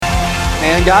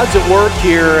Man, God's at work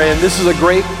here, and this is a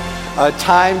great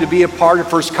time to be a part of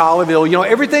First Colleyville. You know,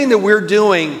 everything that we're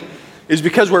doing is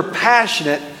because we're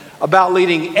passionate about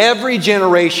leading every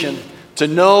generation to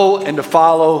know and to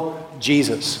follow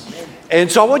Jesus.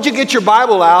 And so I want you to get your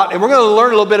Bible out, and we're going to learn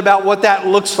a little bit about what that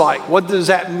looks like. What does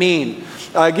that mean?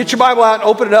 Get your Bible out and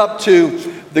open it up to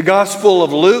the Gospel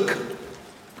of Luke,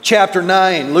 chapter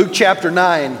 9. Luke chapter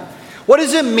 9. What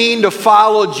does it mean to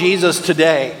follow Jesus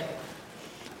today?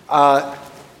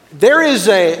 There is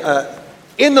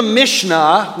in the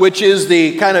Mishnah, which is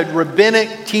the kind of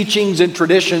rabbinic teachings and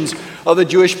traditions of the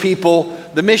Jewish people,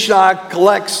 the Mishnah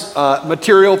collects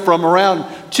material from around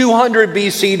 200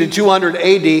 BC to 200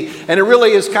 AD, and it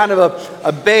really is kind of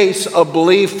a base of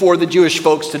belief for the Jewish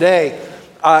folks today.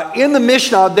 In the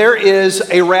Mishnah, there is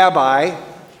a rabbi,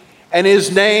 and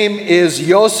his name is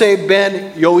Yosef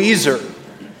ben Yoezer.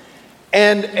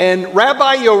 And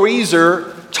Rabbi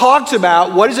Yoezer talks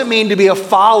about what does it mean to be a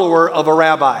follower of a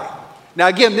rabbi. Now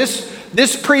again, this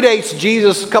predates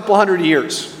Jesus a couple hundred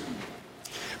years.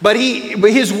 But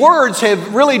his words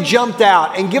have really jumped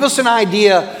out and give us an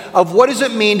idea of what does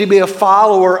it mean to be a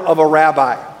follower of a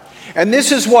rabbi. And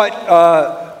this is what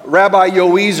Rabbi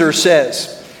Yoezer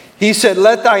says. He said,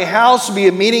 "Let thy house be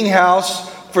a meeting house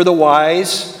for the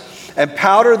wise, and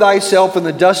powder thyself in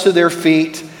the dust of their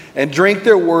feet, and drink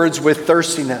their words with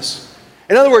thirstiness."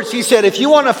 In other words, he said, if you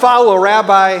want to follow a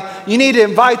rabbi, you need to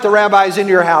invite the rabbis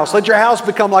into your house. Let your house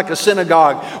become like a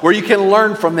synagogue where you can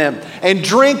learn from them and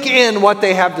drink in what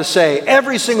they have to say,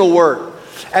 every single word.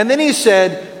 And then he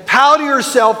said, powder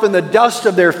yourself in the dust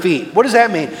of their feet. What does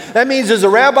that mean? That means as a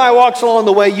rabbi walks along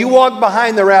the way, you walk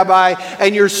behind the rabbi,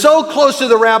 and you're so close to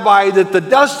the rabbi that the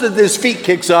dust of his feet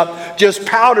kicks up, just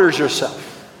powders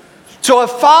yourself. So a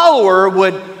follower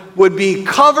would be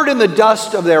covered in the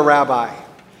dust of their rabbi.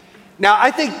 Now,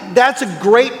 I think that's a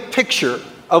great picture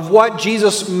of what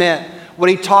Jesus meant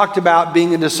when he talked about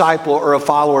being a disciple or a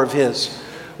follower of his.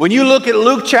 When you look at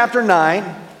Luke chapter 9,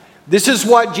 this is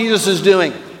what Jesus is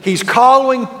doing. He's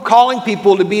calling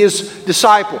people to be his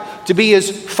disciple, to be his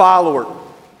follower.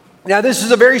 Now, this is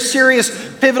a very serious,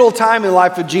 pivotal time in the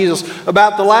life of Jesus.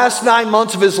 About the last 9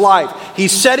 months of his life,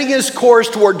 he's setting his course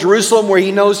toward Jerusalem where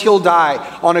he knows he'll die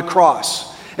on a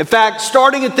cross. In fact,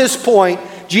 starting at this point,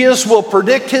 Jesus will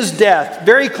predict his death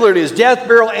very clearly, his death,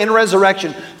 burial, and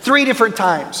resurrection 3 different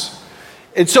times.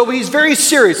 And so he's very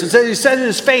serious. He's setting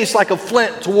his face like a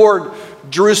flint toward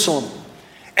Jerusalem.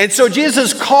 And so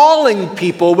Jesus is calling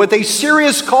people with a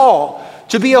serious call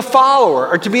to be a follower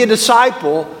or to be a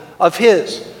disciple of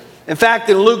his. In fact,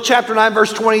 in Luke chapter 9,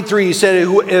 verse 23, he said,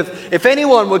 if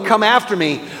anyone would come after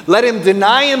me, let him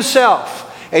deny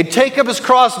himself and take up his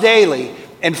cross daily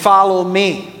and follow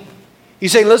me.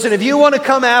 He's saying, listen, if you want to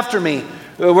come after me,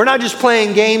 we're not just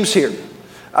playing games here.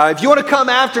 If you want to come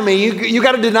after me, you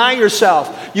got to deny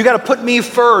yourself. You got to put me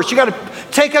first. You got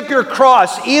to take up your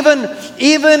cross, even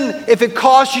if it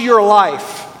costs you your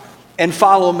life, and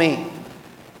follow me.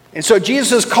 And so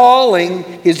Jesus is calling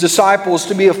his disciples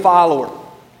to be a follower.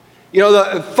 You know,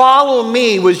 the follow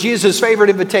me was Jesus' favorite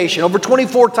invitation. Over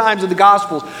 24 times in the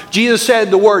Gospels, Jesus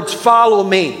said the words, follow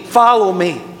me, follow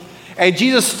me. And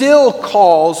Jesus still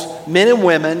calls men and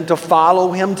women to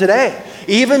follow him today.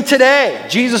 Even today,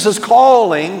 Jesus is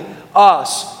calling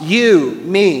us, you,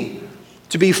 me,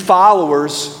 to be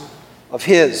followers of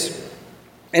his.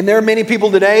 And there are many people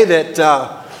today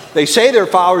that they say they're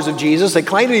followers of Jesus, they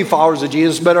claim to be followers of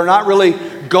Jesus, but are not really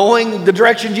going the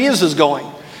direction Jesus is going.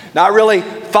 Not really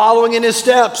following in his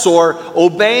steps or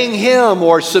obeying him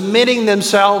or submitting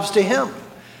themselves to him.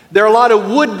 There are a lot of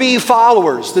would-be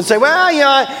followers that say, well,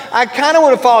 yeah, I kind of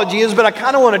want to follow Jesus, but I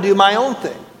kind of want to do my own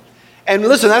thing. And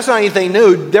listen, that's not anything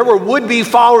new. There were would-be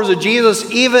followers of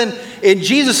Jesus even in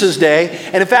Jesus' day.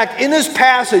 And in fact, in this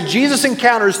passage, Jesus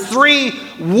encounters 3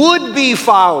 would-be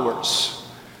followers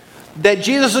that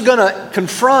Jesus is going to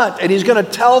confront, and he's going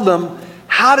to tell them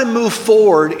how to move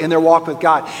forward in their walk with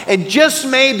God. And just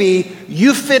maybe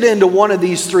you fit into one of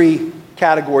these 3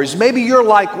 categories. Maybe you're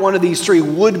like one of these 3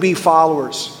 would-be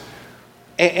followers.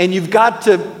 And you've got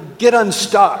to get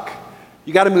unstuck.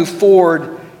 You got to move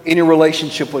forward in your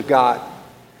relationship with God.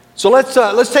 So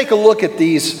let's take a look at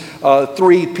these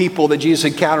 3 people that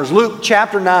Jesus encounters. Luke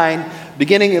chapter 9,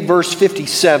 beginning at verse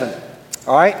 57.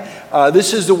 All right?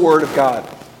 This is the word of God.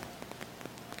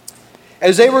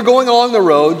 As they were going along the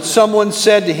road, someone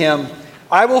said to him,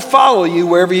 I will follow you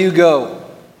wherever you go.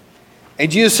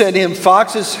 And Jesus said to him,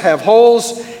 foxes have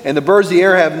holes, and the birds of the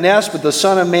air have nests, but the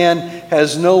Son of Man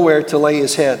has nowhere to lay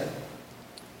his head.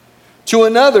 To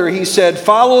another he said,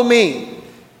 follow me.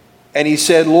 And he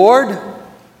said, Lord,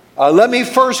 Let me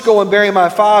first go and bury my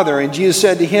father. And Jesus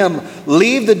said to him,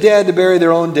 leave the dead to bury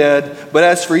their own dead, but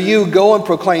as for you, go and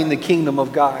proclaim the kingdom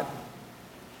of God.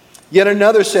 Yet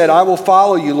another said, I will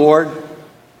follow you, Lord,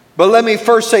 but let me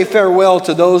first say farewell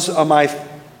to those of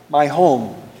my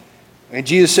home. And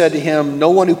Jesus said to him,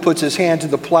 no one who puts his hand to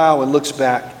the plow and looks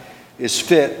back is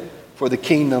fit for the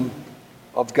kingdom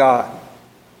of God.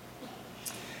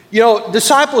 You know,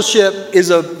 discipleship is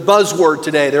a buzzword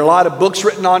today. There are a lot of books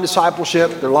written on discipleship.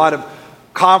 There are a lot of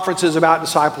conferences about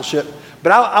discipleship.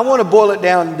 But I want to boil it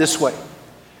down this way.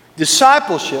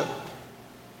 Discipleship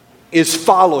is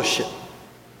fellowship.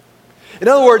 In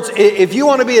other words, if you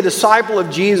want to be a disciple of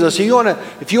Jesus, if you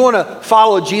want to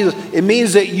follow Jesus, it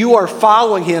means that you are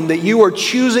following him, that you are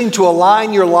choosing to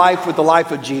align your life with the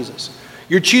life of Jesus.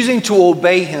 You're choosing to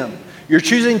obey him. You're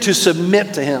choosing to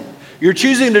submit to him. You're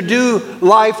choosing to do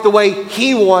life the way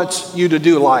he wants you to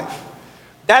do life.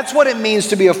 That's what it means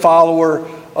to be a follower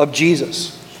of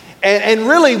Jesus. And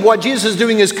really what Jesus is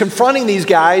doing is confronting these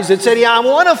guys that said, yeah, I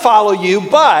want to follow you,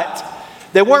 but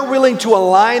they weren't willing to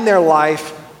align their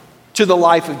life to the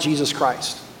life of Jesus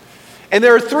Christ. And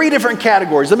there are three different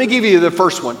categories. Let me give you the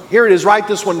first one. Here it is. Write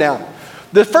this one down.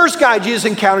 The first guy Jesus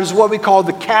encounters is what we call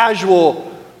the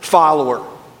casual follower.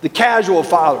 The casual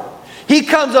follower. He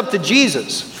comes up to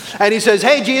Jesus and he says,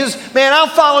 hey, Jesus, man, I'll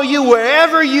follow you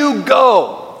wherever you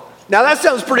go. Now that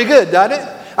sounds pretty good, doesn't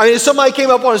it? I mean, if somebody came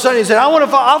up on a Sunday and said,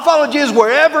 I'll follow Jesus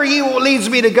wherever he leads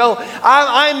me to go.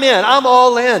 I'm in. I'm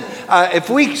all in. If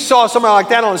we saw somebody like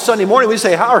that on a Sunday morning, we'd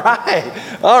say, all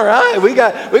right. We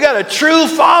got a true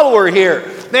follower here.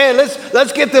 Man,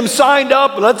 let's get them signed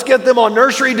up. And let's get them on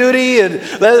nursery duty. And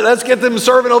let's get them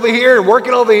serving over here and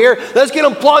working over here. Let's get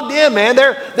them plugged in, man.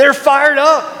 They're fired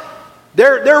up.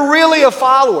 They're really a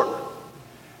follower.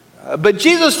 But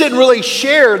Jesus didn't really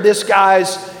share this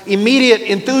guy's immediate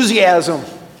enthusiasm.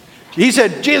 He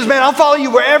said, Jesus, man, I'll follow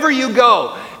you wherever you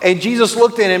go. And Jesus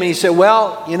looked at him and he said,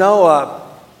 well,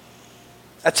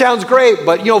 that sounds great,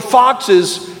 but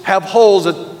foxes have holes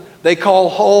that they call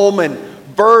home, and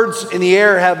birds in the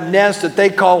air have nests that they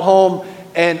call home,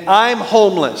 and I'm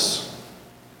homeless.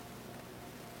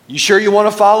 You sure you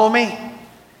want to follow me?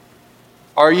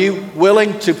 Are you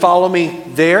willing to follow me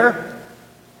there?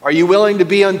 Are you willing to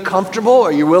be uncomfortable?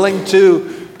 Are you willing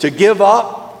to give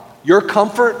up your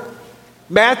comfort?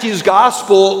 Matthew's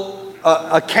gospel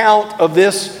account of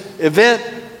this event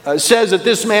says that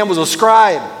this man was a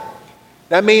scribe.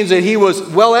 That means that he was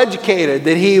well educated,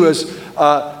 that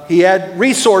he had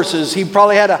resources, he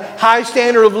probably had a high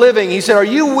standard of living. He said, are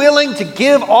you willing to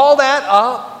give all that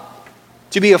up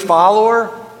to be a follower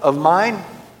of mine?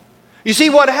 You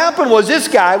see, what happened was this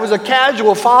guy was a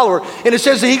casual follower, and it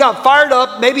says that he got fired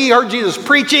up. Maybe he heard Jesus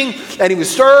preaching and he was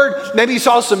stirred. Maybe he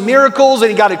saw some miracles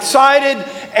and he got excited,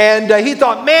 and he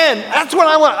thought, man, that's what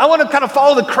I want. I want to kind of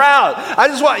follow the crowd.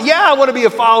 I want to be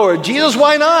a follower of Jesus.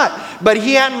 Why not? But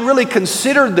he hadn't really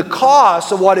considered the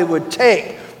cost of what it would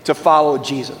take to follow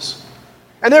Jesus.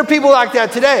 And there are people like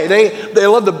that today. They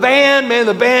love the band, man.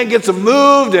 The band gets them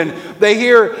moved, and they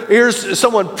hear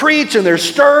someone preach, and they're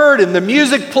stirred, and the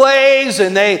music plays,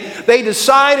 and they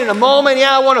decide in a moment,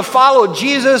 yeah, I want to follow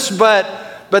Jesus, but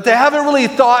they haven't really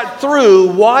thought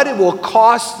through what it will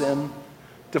cost them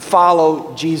to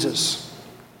follow Jesus.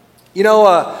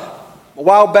 A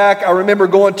while back, I remember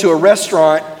going to a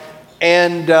restaurant,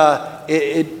 and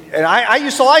I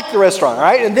used to like the restaurant,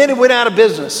 right? And then it went out of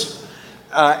business.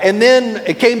 And then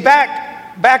it came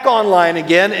back online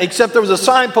again, except there was a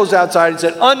sign posted outside that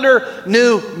said, under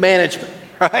new management,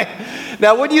 right?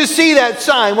 Now, when you see that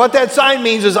sign, what that sign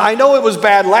means is, I know it was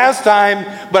bad last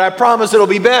time, but I promise it'll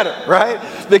be better, right?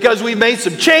 Because we've made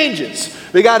some changes.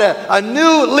 We got a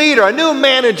new leader, a new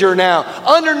manager now,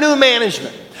 under new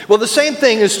management. Well, the same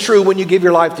thing is true when you give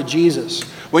your life to Jesus.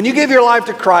 When you give your life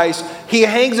to Christ, he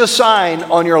hangs a sign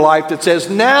on your life that says,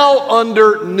 now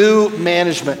under new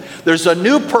management. There's a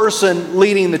new person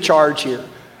leading the charge here.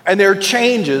 And there are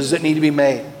changes that need to be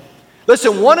made.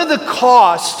 Listen, one of the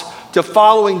costs to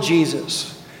following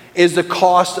Jesus is the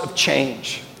cost of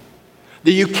change.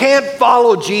 That you can't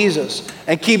follow Jesus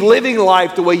and keep living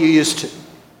life the way you used to.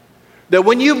 That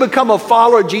when you become a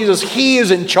follower of Jesus, he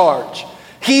is in charge.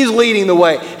 He's leading the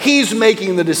way. He's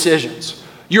making the decisions.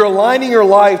 You're aligning your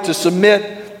life to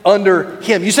submit under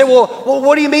him. You say, well,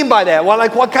 what do you mean by that? Well,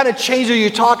 what kind of change are you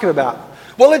talking about?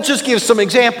 Well, let's just give some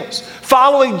examples.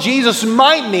 Following Jesus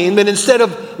might mean that instead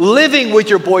of living with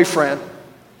your boyfriend,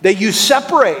 that you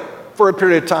separate for a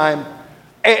period of time,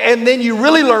 and then you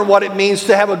really learn what it means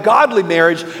to have a godly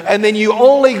marriage, and then you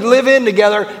only live in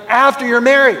together after you're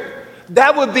married.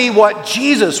 That would be what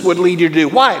Jesus would lead you to do.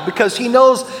 Why? Because he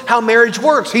knows how marriage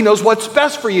works. He knows what's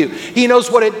best for you. He knows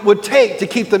what it would take to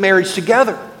keep the marriage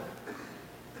together.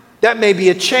 That may be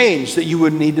a change that you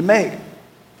would need to make.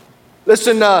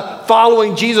 Listen,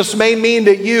 following Jesus may mean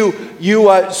that you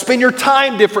spend your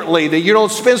time differently, that you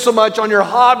don't spend so much on your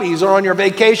hobbies or on your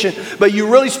vacation, but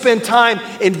you really spend time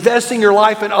investing your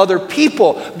life in other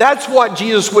people. That's what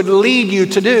Jesus would lead you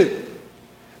to do.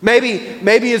 Maybe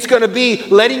it's going to be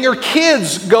letting your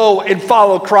kids go and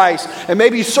follow Christ, and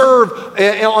maybe serve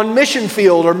on mission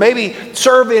field, or maybe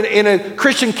serve in a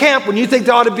Christian camp when you think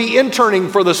they ought to be interning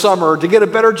for the summer to get a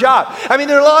better job. I mean,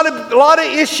 there are a lot of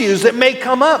issues that may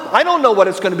come up. I don't know what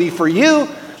it's going to be for you,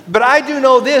 but I do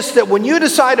know this, that when you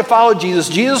decide to follow Jesus,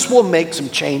 Jesus will make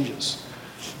some changes.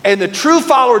 And the true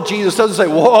follower of Jesus doesn't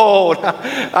say, whoa,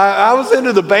 I was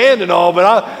into the band and all,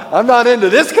 but I'm not into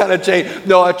this kind of change.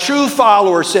 No, a true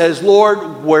follower says,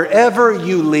 Lord, wherever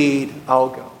you lead, I'll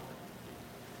go.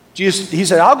 Jesus, he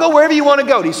said, I'll go wherever you want to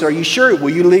go. He said, are you sure?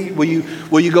 Will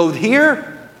you go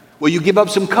here? Will you give up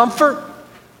some comfort?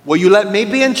 Will you let me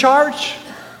be in charge?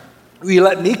 Will you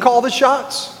let me call the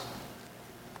shots?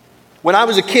 When I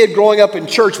was a kid growing up in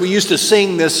church, we used to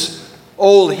sing this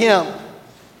old hymn.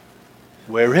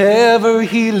 Wherever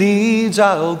he leads,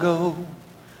 I'll go.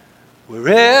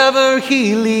 Wherever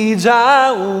he leads,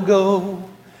 I'll go.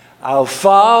 I'll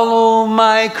follow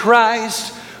my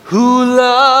Christ who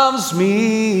loves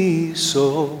me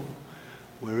so.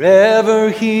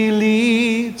 Wherever he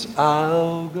leads,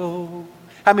 I'll go.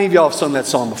 How many of y'all have sung that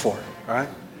song before? All right.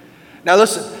 Now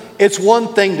listen, it's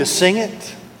one thing to sing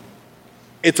it.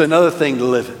 It's another thing to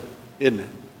live it, isn't it?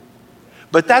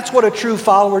 But that's what a true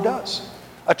follower does.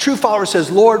 A true follower says,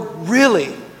 Lord, really,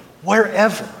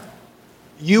 wherever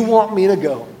you want me to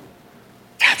go,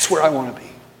 that's where I want to be.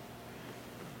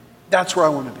 That's where I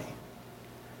want to be.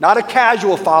 Not a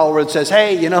casual follower that says,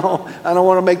 hey, I don't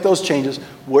want to make those changes.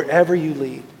 Wherever you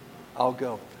lead, I'll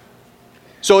go.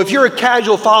 So if you're a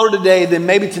casual follower today, then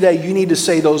maybe today you need to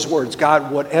say those words.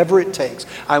 God, whatever it takes,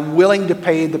 I'm willing to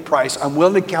pay the price. I'm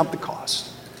willing to count the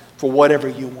cost for whatever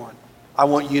you want. I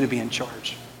want you to be in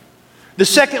charge. The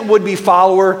second would-be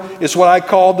follower is what I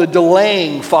call the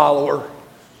delaying follower.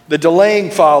 The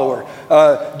delaying follower.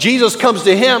 Jesus comes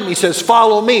to him. He says,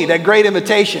 follow me, that great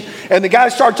invitation. And the guy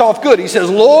starts off good. He says,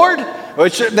 Lord,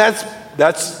 which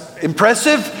that's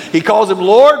impressive. He calls him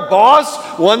Lord,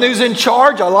 boss, one who's in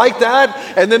charge. I like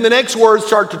that. And then the next words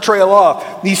start to trail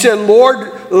off. He said,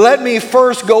 Lord, let me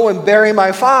first go and bury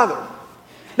my father.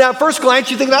 Now, at first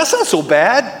glance, you think, that's not so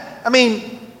bad. I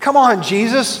mean, come on,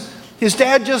 Jesus. His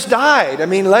dad just died. I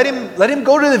mean, let him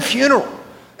go to the funeral,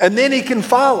 and then he can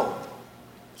follow.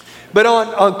 But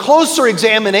on closer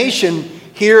examination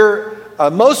here,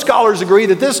 most scholars agree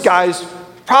that this guy's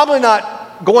probably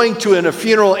not going to a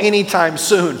funeral anytime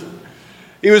soon.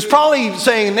 He was probably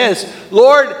saying this,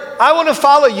 Lord, I want to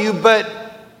follow you, but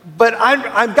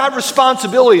I've got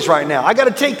responsibilities right now. I got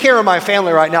to take care of my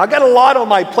family right now. I got a lot on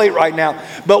my plate right now.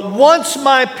 But once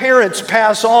my parents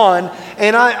pass on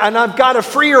and I've got a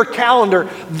freer calendar,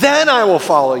 then I will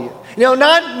follow you.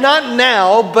 Not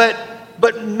now,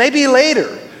 but maybe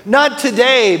later. Not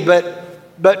today,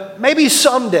 but maybe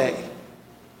someday.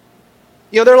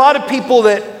 There are a lot of people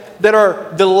that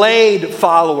are delayed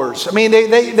followers. I mean,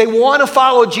 they want to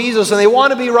follow Jesus, and they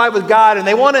want to be right with God, and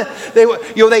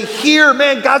they hear,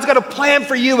 man, God's got a plan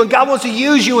for you, and God wants to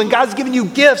use you, and God's giving you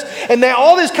gifts, and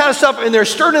all this kind of stuff, and they're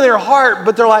stirred in their heart,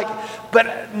 but they're like,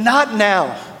 but not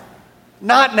now.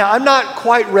 Not now. I'm not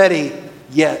quite ready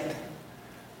yet.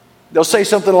 They'll say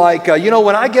something like,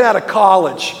 when I get out of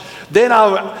college, then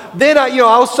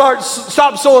I'll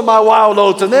stop sowing my wild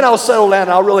oats, and then I'll settle down,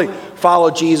 and I'll really follow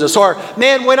Jesus. Or,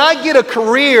 man, when I get a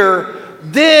career,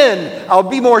 then I'll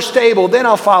be more stable, then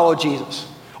I'll follow Jesus.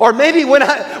 Or maybe when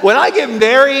I get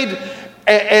married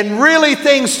and really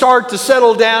things start to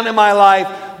settle down in my life,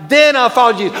 then I'll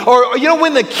follow Jesus. Or,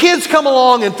 when the kids come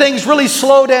along and things really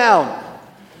slow down,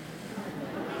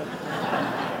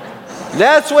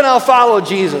 that's when I'll follow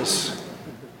Jesus.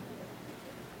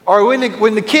 Or when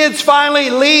the kids finally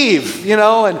leave,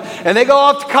 and they go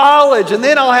off to college, and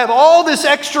then I'll have all this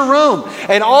extra room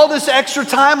and all this extra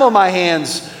time on my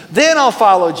hands, then I'll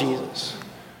follow Jesus.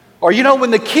 Or,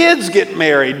 when the kids get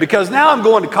married, because now I'm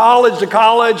going to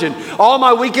college, and all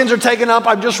my weekends are taken up.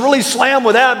 I'm just really slammed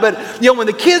with that. But, when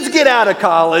the kids get out of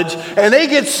college and they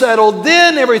get settled,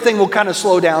 then everything will kind of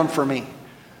slow down for me.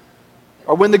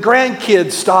 Or when the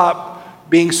grandkids stop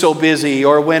being so busy,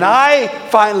 or when I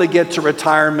finally get to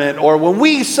retirement, or when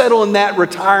we settle in that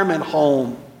retirement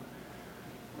home.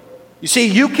 You see,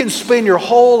 you can spend your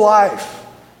whole life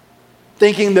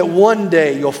thinking that one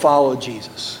day you'll follow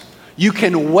Jesus. You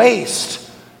can waste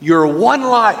your one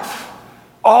life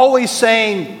always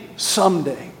saying,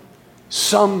 someday,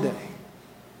 someday,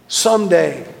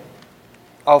 someday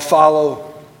I'll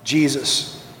follow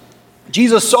Jesus.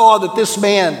 Jesus saw that this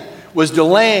man was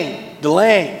delaying.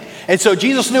 And so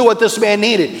Jesus knew what this man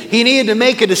needed. He needed to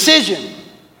make a decision.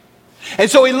 And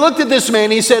so he looked at this man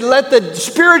and he said, let the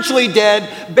spiritually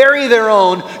dead bury their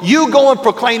own. You go and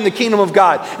proclaim the kingdom of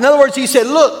God. In other words, he said,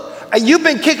 look, you've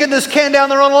been kicking this can down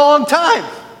the road a long time.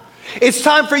 It's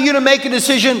time for you to make a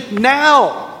decision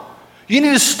now. You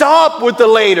need to stop with the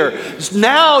later.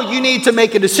 Now you need to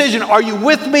make a decision. Are you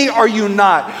with me or are you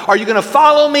not? Are you going to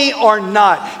follow me or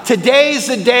not? Today's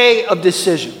the day of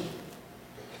decision.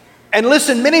 And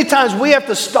listen, many times we have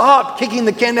to stop kicking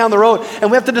the can down the road and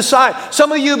we have to decide.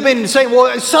 Some of you have been saying,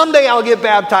 well, someday I'll get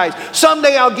baptized.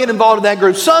 Someday I'll get involved in that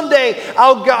group. Someday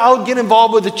I'll get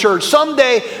involved with the church.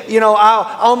 Someday,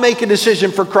 I'll make a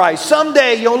decision for Christ.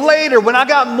 Someday, later when I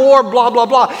got more, blah, blah,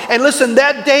 blah. And listen,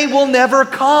 that day will never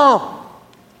come.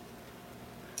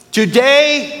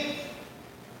 Today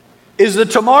is the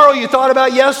tomorrow you thought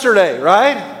about yesterday,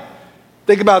 right?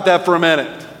 Think about that for a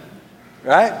minute,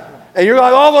 right? And you're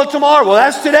like, oh, well, tomorrow. Well,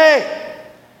 that's today.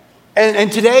 And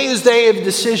today is the day of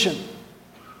decision.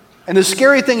 And the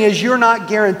scary thing is you're not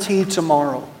guaranteed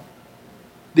tomorrow.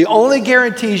 The only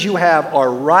guarantees you have are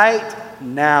right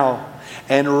now.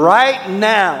 And right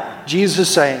now, Jesus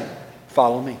is saying,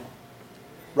 follow me.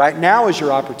 Right now is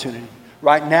your opportunity.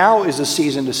 Right now is the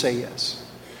season to say yes.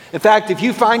 In fact, if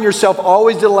you find yourself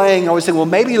always delaying, always saying, well,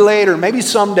 maybe later, maybe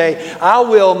someday I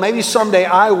will, maybe someday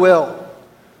I will.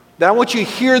 Then I want you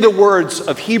to hear the words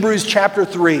of Hebrews chapter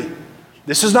 3.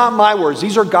 This is not my words.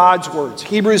 These are God's words.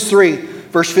 Hebrews 3,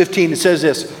 verse 15, it says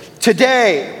this.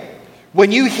 Today,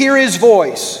 when you hear his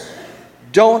voice,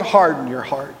 don't harden your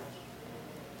heart.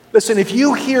 Listen, if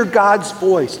you hear God's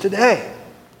voice today,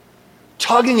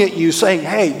 tugging at you, saying,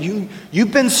 hey,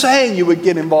 you've been saying you would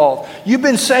get involved. You've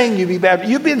been saying you'd be baptized.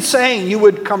 You've been saying you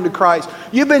would come to Christ.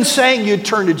 You've been saying you'd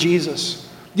turn to Jesus.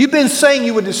 You've been saying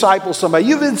you would disciple somebody.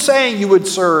 You've been saying you would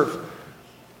serve.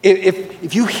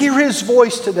 If you hear his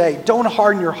voice today, don't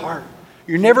harden your heart.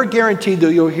 You're never guaranteed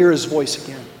that you'll hear his voice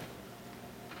again.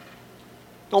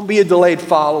 Don't be a delayed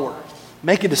follower.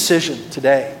 Make a decision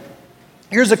today.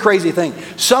 Here's the crazy thing.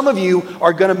 Some of you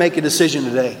are going to make a decision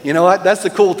today. You know what? That's the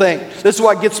cool thing. This is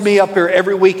what gets me up here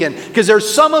every weekend. Because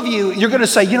there's some of you, you're going to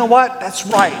say, you know what? That's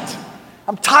right.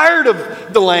 I'm tired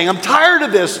of delaying. I'm tired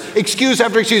of this excuse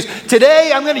after excuse.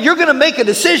 Today, you're going to make a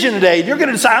decision today. You're going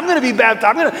to decide, I'm going to be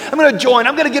baptized. I'm going to join.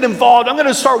 I'm going to get involved. I'm going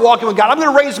to start walking with God. I'm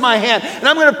going to raise my hand. And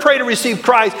I'm going to pray to receive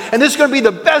Christ. And this is going to be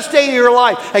the best day of your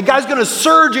life. And God's going to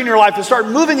surge in your life and start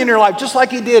moving in your life just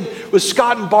like he did with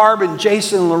Scott and Barb and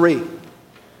Jason and Larry.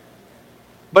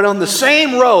 But on the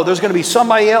same row, there's going to be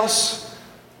somebody else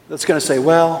that's going to say,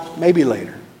 well, maybe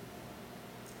later.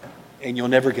 And you'll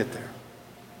never get there.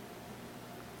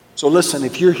 So listen,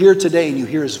 if you're here today and you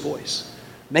hear his voice,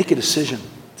 make a decision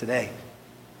today.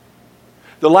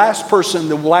 The last person,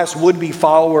 the last would-be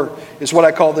follower is what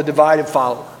I call the divided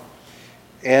follower.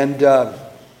 And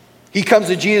he comes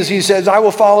to Jesus, he says, I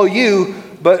will follow you,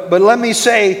 but let me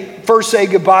first say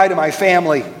goodbye to my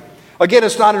family. Again,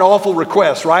 it's not an awful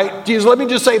request, right? Jesus, let me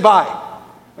just say bye.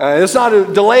 It's not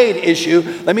a delayed issue.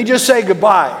 Let me just say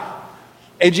goodbye.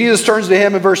 And Jesus turns to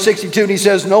him in verse 62 and he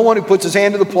says, no one who puts his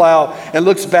hand to the plow and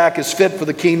looks back is fit for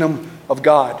the kingdom of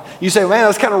God. You say, man,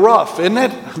 that's kind of rough, isn't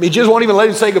it? I mean, Jesus won't even let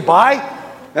him say goodbye?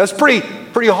 That's pretty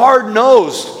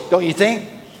hard-nosed, don't you think?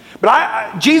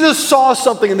 But Jesus saw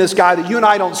something in this guy that you and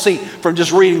I don't see from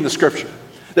just reading the scripture.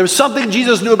 There was something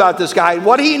Jesus knew about this guy. And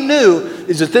what he knew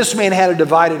is that this man had a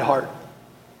divided heart.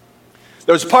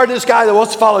 There was part of this guy that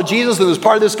wants to follow Jesus, and there's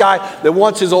part of this guy that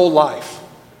wants his old life.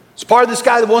 There's part of this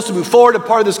guy that wants to move forward, and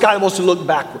part of this guy that wants to look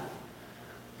backward.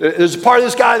 There's a part of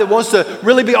this guy that wants to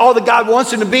really be all that God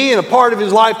wants him to be, and a part of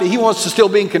his life that he wants to still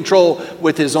be in control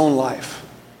with his own life.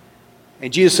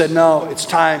 And Jesus said, no, it's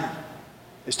time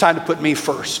to put me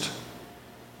first.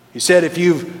 He said, if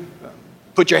you've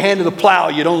put your hand to the plow,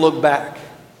 you don't look back.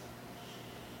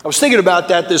 I was thinking about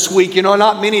that this week. You know,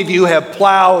 not many of you have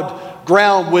plowed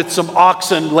ground with some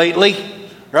oxen lately,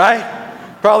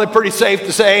 right? Probably pretty safe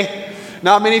to say.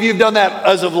 Not many of you have done that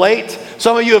as of late.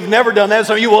 Some of you have never done that.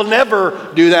 Some of you will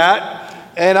never do that.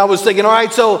 And I was thinking, all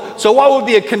right, so what would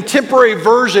be a contemporary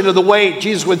version of the way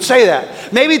Jesus would say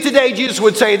that? Maybe today Jesus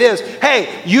would say this,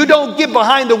 hey, you don't get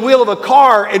behind the wheel of a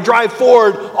car and drive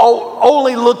forward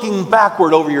only looking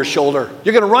backward over your shoulder.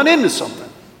 You're going to run into something.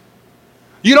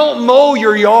 You don't mow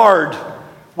your yard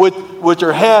with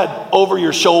your head over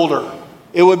your shoulder.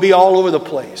 It would be all over the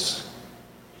place.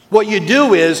 What you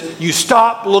do is you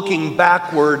stop looking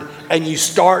backward and you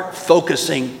start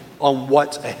focusing on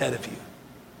what's ahead of you.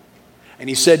 And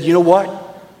he said, you know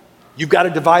what? You've got a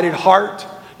divided heart.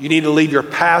 You need to leave your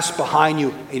past behind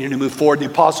you and you need to move forward. The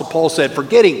Apostle Paul said,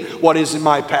 forgetting what is in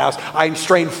my past, I am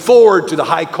strained forward to the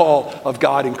high call of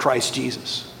God in Christ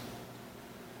Jesus.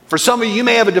 For some of you, you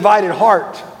may have a divided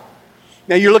heart.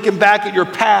 Now you're looking back at your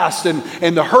past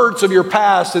and the hurts of your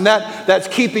past, and that's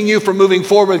keeping you from moving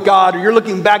forward with God. Or you're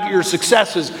looking back at your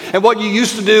successes and what you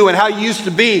used to do and how you used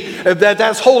to be,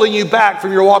 that's holding you back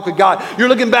from your walk with God. You're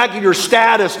looking back at your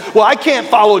status. Well, I can't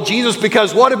follow Jesus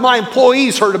because what if my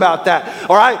employees heard about that?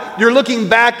 All right? You're looking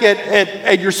back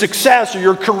at your success or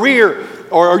your career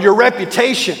or your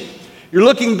reputation. You're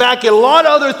looking back at a lot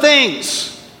of other things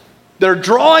that are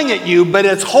drawing at you, but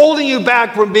it's holding you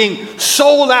back from being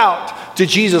sold out to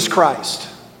Jesus Christ.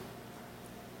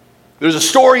 There's a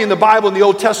story in the Bible in the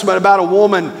Old Testament about a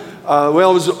woman, it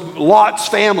was Lot's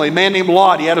family, a man named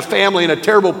Lot. He had a family in a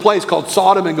terrible place called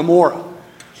Sodom and Gomorrah.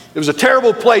 It was a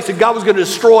terrible place and God was going to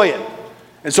destroy it.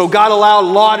 And so God allowed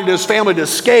Lot and his family to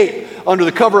escape under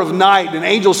the cover of night. And an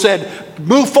angel said,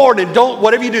 move forward and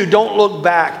whatever you do, don't look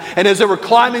back. And as they were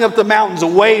climbing up the mountains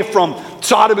away from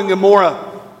Sodom and Gomorrah,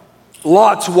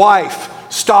 Lot's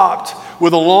wife stopped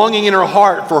with a longing in her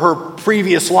heart for her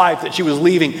previous life that she was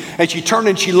leaving. And she turned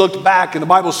and she looked back, and the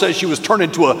Bible says she was turned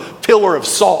into a pillar of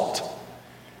salt.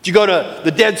 If you go to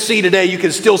the Dead Sea today, you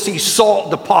can still see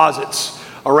salt deposits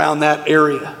around that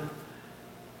area.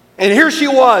 And here she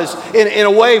was, in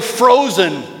a way,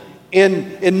 frozen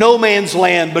in no man's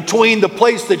land between the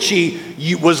place that she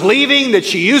was leaving, that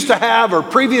she used to have, her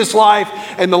previous life,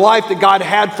 and the life that God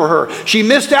had for her. She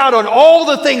missed out on all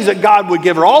the things that God would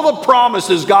give her, all the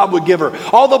promises God would give her,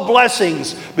 all the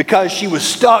blessings, because she was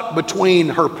stuck between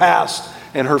her past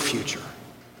and her future.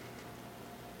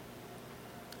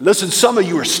 Listen, some of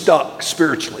you are stuck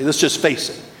spiritually. Let's just face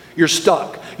it. You're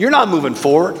stuck. You're not moving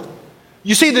forward.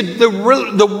 You see,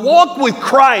 the walk with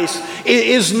Christ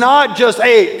is not just,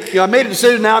 hey, I made a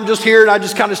decision, now I'm just here and I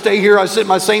just kind of stay here. I sit in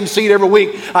my same seat every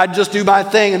week. I just do my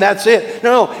thing and that's it.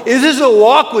 No, this is a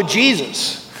walk with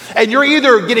Jesus. And you're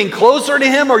either getting closer to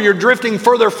Him or you're drifting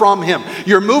further from Him.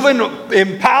 You're moving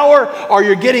in power or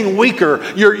you're getting weaker.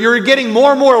 You're getting more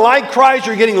and more like Christ.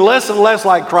 You're getting less and less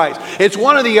like Christ. It's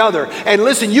one or the other. And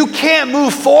listen, you can't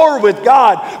move forward with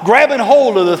God grabbing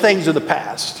hold of the things of the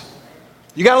past.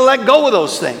 You got to let go of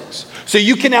those things so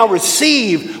you can now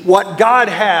receive what God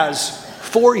has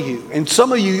for you. And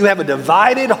some of you, you have a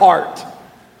divided heart.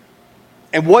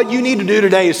 And what you need to do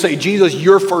today is say, Jesus,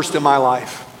 you're first in my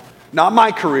life. Not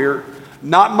my career,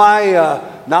 not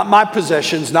my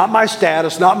possessions, not my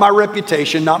status, not my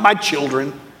reputation, not my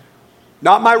children,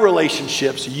 not my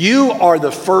relationships. You are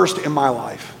the first in my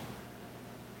life.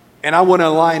 And I want to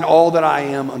align all that I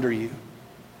am under you.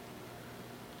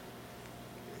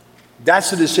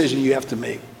 That's the decision you have to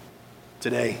make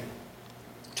today,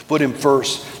 to put Him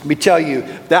first. Let me tell you,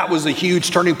 that was a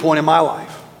huge turning point in my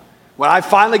life. When I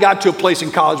finally got to a place in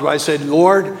college where I said,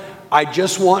 Lord, I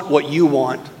just want what you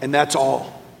want, and that's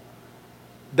all.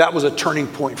 That was a turning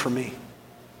point for me.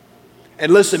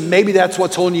 And listen, maybe that's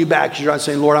what's holding you back. You're not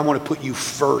saying, Lord, I want to put you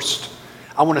first.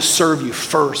 I want to serve you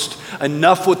first.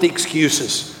 Enough with the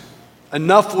excuses.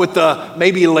 Enough with the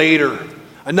maybe later.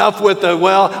 Enough with the,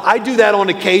 well, I do that on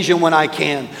occasion when I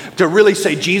can. To really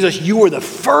say, Jesus, you are the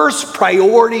first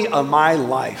priority of my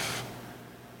life.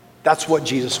 That's what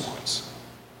Jesus wants.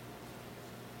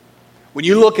 When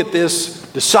you look at this,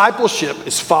 discipleship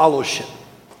is fellowship.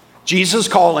 Jesus is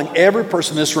calling every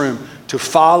person in this room to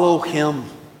follow Him.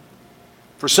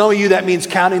 For some of you, that means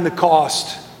counting the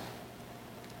cost.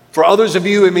 For others of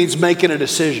you, it means making a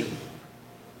decision.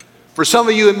 For some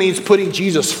of you, it means putting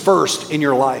Jesus first in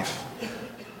your life.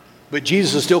 But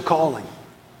Jesus is still calling.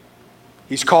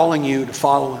 He's calling you to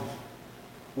follow Him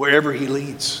wherever He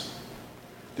leads.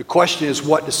 The question is,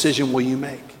 what decision will you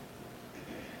make?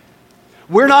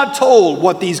 We're not told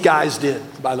what these guys did,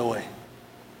 by the way.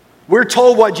 We're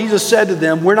told what Jesus said to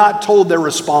them. We're not told their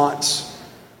response.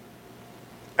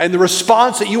 And the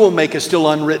response that you will make is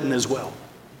still unwritten as well.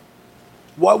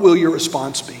 What will your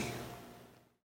response be?